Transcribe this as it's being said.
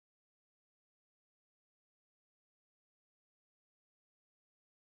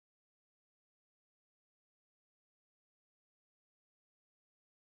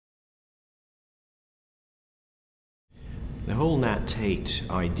The whole Nat Tate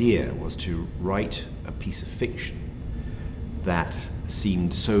idea was to write a piece of fiction that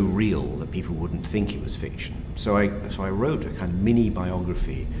seemed so real that people wouldn't think it was fiction. So I wrote a kind of mini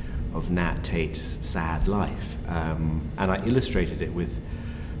biography of Nat Tate's sad life, and I illustrated it with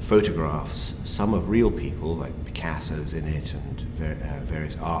photographs, some of real people, like Picasso's in it, and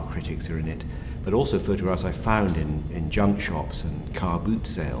various art critics are in it, but also photographs I found in junk shops and car boot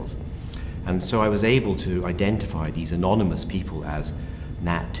sales. And so I was able to identify these anonymous people as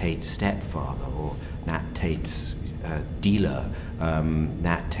Nat Tate's stepfather, or Nat Tate's dealer,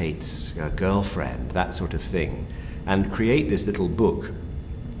 Nat Tate's girlfriend, that sort of thing, and create this little book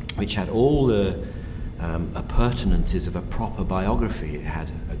which had all the appurtenances of a proper biography. It had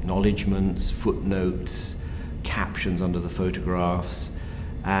acknowledgements, footnotes, captions under the photographs,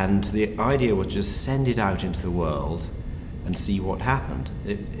 and the idea was just send it out into the world and see what happened.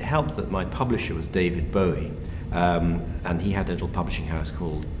 It helped that my publisher was David Bowie, and he had a little publishing house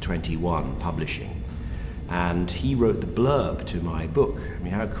called 21 Publishing, and he wrote the blurb to my book. I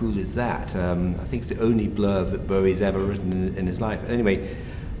mean, how cool is that? I think it's the only blurb that Bowie's ever written in his life. Anyway,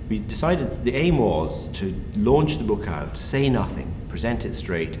 we decided the aim was to launch the book out, say nothing, present it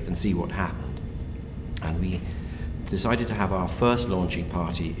straight, and see what happened. And we decided to have our first launching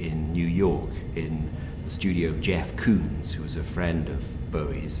party in New York, in the studio of Jeff Koons, who was a friend of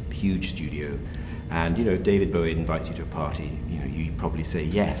Bowie's, huge studio. And you know, if David Bowie invites you to a party, you know, you probably say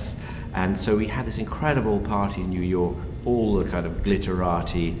yes. And so we had this incredible party in New York, all the kind of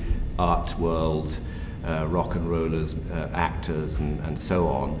glitterati, art world, rock and rollers, actors, and so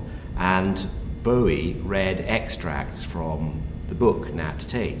on. And Bowie read extracts from the book Nat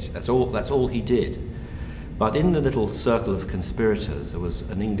Tate. That's all he did. But in the little circle of conspirators, there was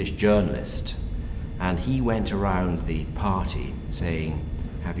an English journalist, and he went around the party saying,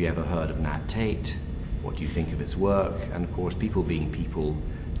 "Have you ever heard of Nat Tate? What do you think of his work?" And of course, people being people,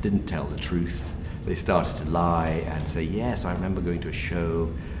 didn't tell the truth. They started to lie and say, "Yes, I remember going to a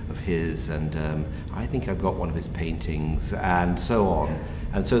show of his, and I think I've got one of his paintings," and so on.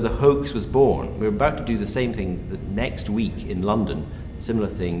 And so the hoax was born. We were about to do the same thing the next week in London, similar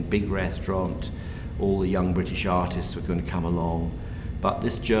thing, big restaurant, all the young British artists were going to come along. But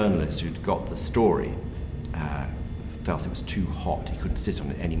this journalist who'd got the story felt it was too hot, he couldn't sit on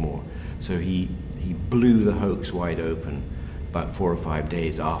it anymore. So he blew the hoax wide open about 4 or 5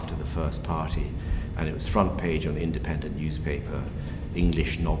 days after the first party, and it was front page on the independent newspaper,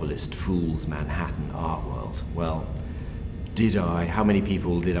 English novelist fools Manhattan art world. Well, did I? How many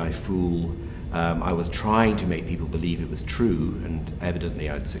people did I fool? I was trying to make people believe it was true, and evidently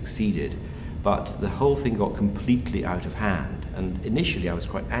I'd succeeded. But the whole thing got completely out of hand, and initially I was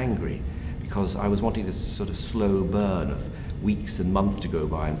quite angry because I was wanting this sort of slow burn of weeks and months to go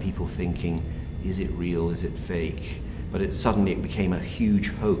by and people thinking, is it real, is it fake? But suddenly it became a huge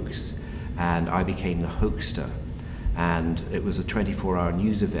hoax, and I became the hoaxster. And it was a 24-hour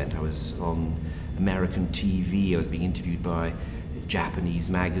news event. I was on American TV, I was being interviewed by Japanese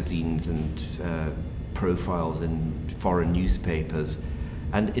magazines and profiles in foreign newspapers,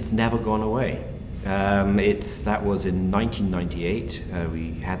 and it's never gone away. That was in 1998.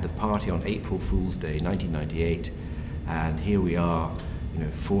 We had the party on April Fool's Day, 1998, and here we are, you know,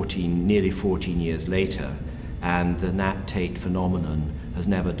 nearly 14 years later, and the Nat Tate phenomenon has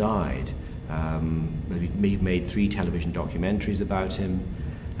never died. We've made 3 television documentaries about him,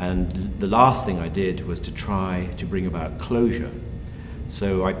 and the last thing I did was to try to bring about closure.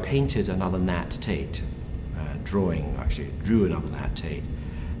 So I painted another Nat Tate, drew another Nat Tate,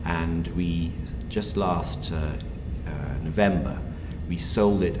 and we, just last November, we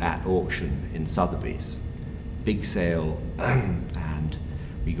sold it at auction in Sotheby's. Big sale, and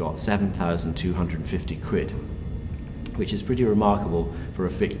we got 7,250 quid, which is pretty remarkable for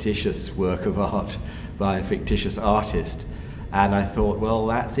a fictitious work of art by a fictitious artist. And I thought, well,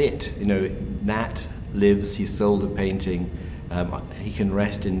 that's it. You know, Nat lives, he sold a painting, he can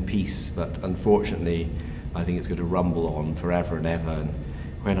rest in peace, but unfortunately, I think it's going to rumble on forever and ever. And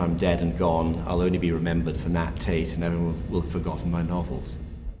when I'm dead and gone, I'll only be remembered for Nat Tate, and everyone will have forgotten my novels.